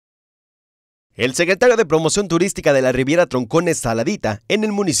El secretario de promoción turística de la Riviera Troncones-Saladita, en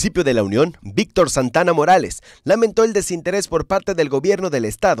el municipio de la Unión, Víctor Santana Morales, lamentó el desinterés por parte del gobierno del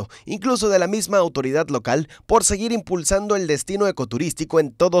estado, incluso de la misma autoridad local, por seguir impulsando el destino ecoturístico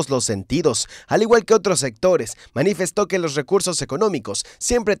en todos los sentidos, al igual que otros sectores. Manifestó que los recursos económicos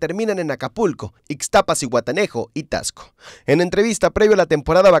siempre terminan en Acapulco, Ixtapa-Zihuatanejo y Taxco. En entrevista previo a la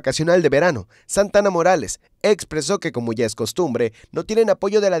temporada vacacional de verano, Santana Morales expresó que, como ya es costumbre, no tienen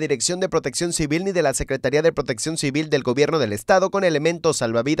apoyo de la Dirección de Protección Civil ni de la Secretaría de Protección Civil del gobierno del estado con elementos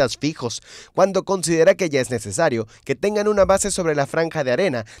salvavidas fijos, cuando considera que ya es necesario que tengan una base sobre la franja de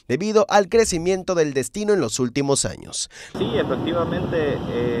arena debido al crecimiento del destino en los últimos años. Sí, efectivamente,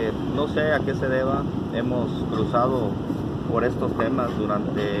 no sé a qué se deba, hemos cruzado por estos temas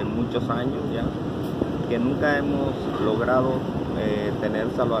durante muchos años ya, que nunca hemos logrado tener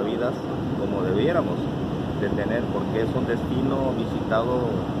salvavidas como debiéramos de tener, porque es un destino visitado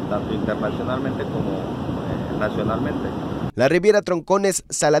tanto internacionalmente como nacionalmente. La Riviera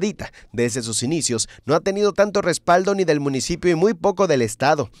Troncones-Saladita, desde sus inicios, no ha tenido tanto respaldo ni del municipio y muy poco del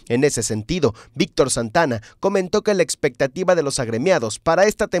estado. En ese sentido, Víctor Santana comentó que la expectativa de los agremiados para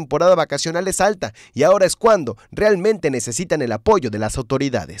esta temporada vacacional es alta y ahora es cuando realmente necesitan el apoyo de las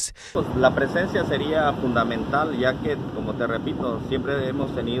autoridades. La presencia sería fundamental, ya que, como te repito, siempre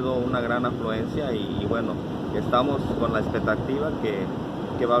hemos tenido una gran afluencia y bueno, estamos con la expectativa que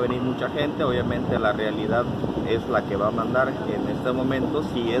va a venir mucha gente. Obviamente la realidad es la que va a mandar en este momento,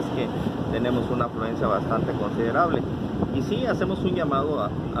 si es que tenemos una afluencia bastante considerable. Y sí, hacemos un llamado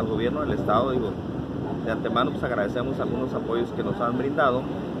al gobierno del estado, digo, de antemano pues agradecemos algunos apoyos que nos han brindado,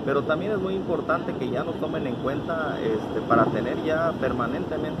 pero también es muy importante que ya nos tomen en cuenta para tener ya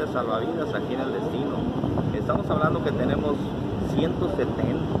permanentemente salvavidas aquí en el destino. Estamos hablando que tenemos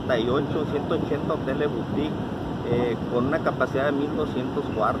 178, 180 hoteles boutique, con una capacidad de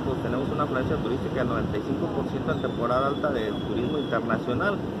 1.200 cuartos, tenemos una afluencia turística del 95% en temporada alta de turismo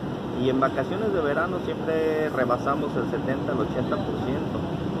internacional y en vacaciones de verano siempre rebasamos el 70 al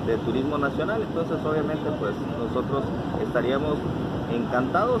 80% de turismo nacional. Entonces obviamente pues nosotros estaríamos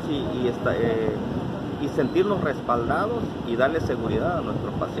encantados y sentirnos respaldados y darle seguridad a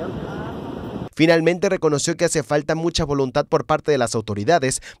nuestros pacientes. Finalmente reconoció que hace falta mucha voluntad por parte de las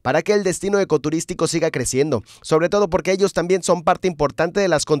autoridades para que el destino ecoturístico siga creciendo, sobre todo porque ellos también son parte importante de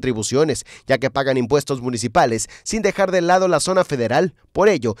las contribuciones, ya que pagan impuestos municipales sin dejar de lado la zona federal. Por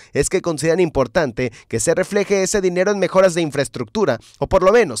ello es que consideran importante que se refleje ese dinero en mejoras de infraestructura o por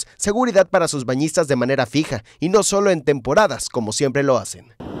lo menos seguridad para sus bañistas de manera fija y no solo en temporadas como siempre lo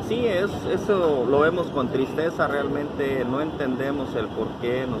hacen. Sí, eso lo vemos con tristeza, realmente no entendemos el por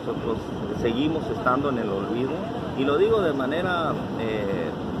qué nosotros seguimos estando en el olvido, y lo digo de manera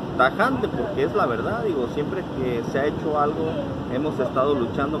tajante porque es la verdad. Digo, siempre que se ha hecho algo hemos estado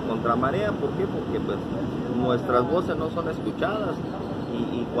luchando contra marea. ¿Por qué? Porque pues nuestras voces no son escuchadas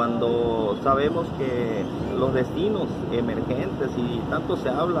y cuando sabemos que los destinos emergentes, y tanto se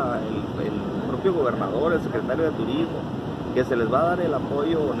habla, el propio gobernador, el secretario de turismo, que se les va a dar el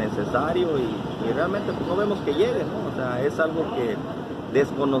apoyo necesario y realmente pues no vemos que llegue, ¿no? O sea, es algo que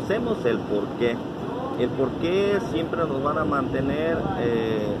desconocemos el por qué. El por qué siempre nos van a mantener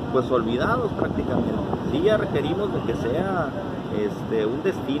pues olvidados prácticamente. Sí, ya requerimos de que sea un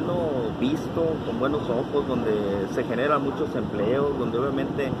destino visto con buenos ojos, donde se generan muchos empleos, donde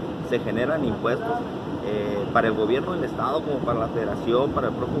obviamente se generan impuestos para el gobierno del estado como para la federación, para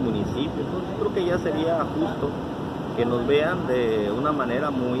el propio municipio. Entonces creo que ya sería justo que nos vean de una manera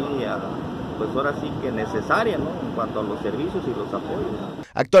muy, pues ahora sí que necesaria, ¿no? En cuanto a los servicios y los apoyos.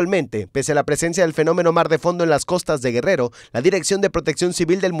 Actualmente, pese a la presencia del fenómeno mar de fondo en las costas de Guerrero, la Dirección de Protección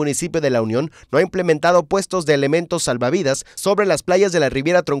Civil del municipio de la Unión no ha implementado puestos de elementos salvavidas sobre las playas de la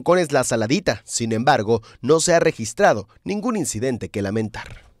Riviera Troncones-Saladita. Sin embargo, no se ha registrado ningún incidente que lamentar.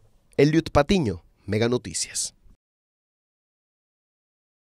 Eliud Patiño, Mega Noticias.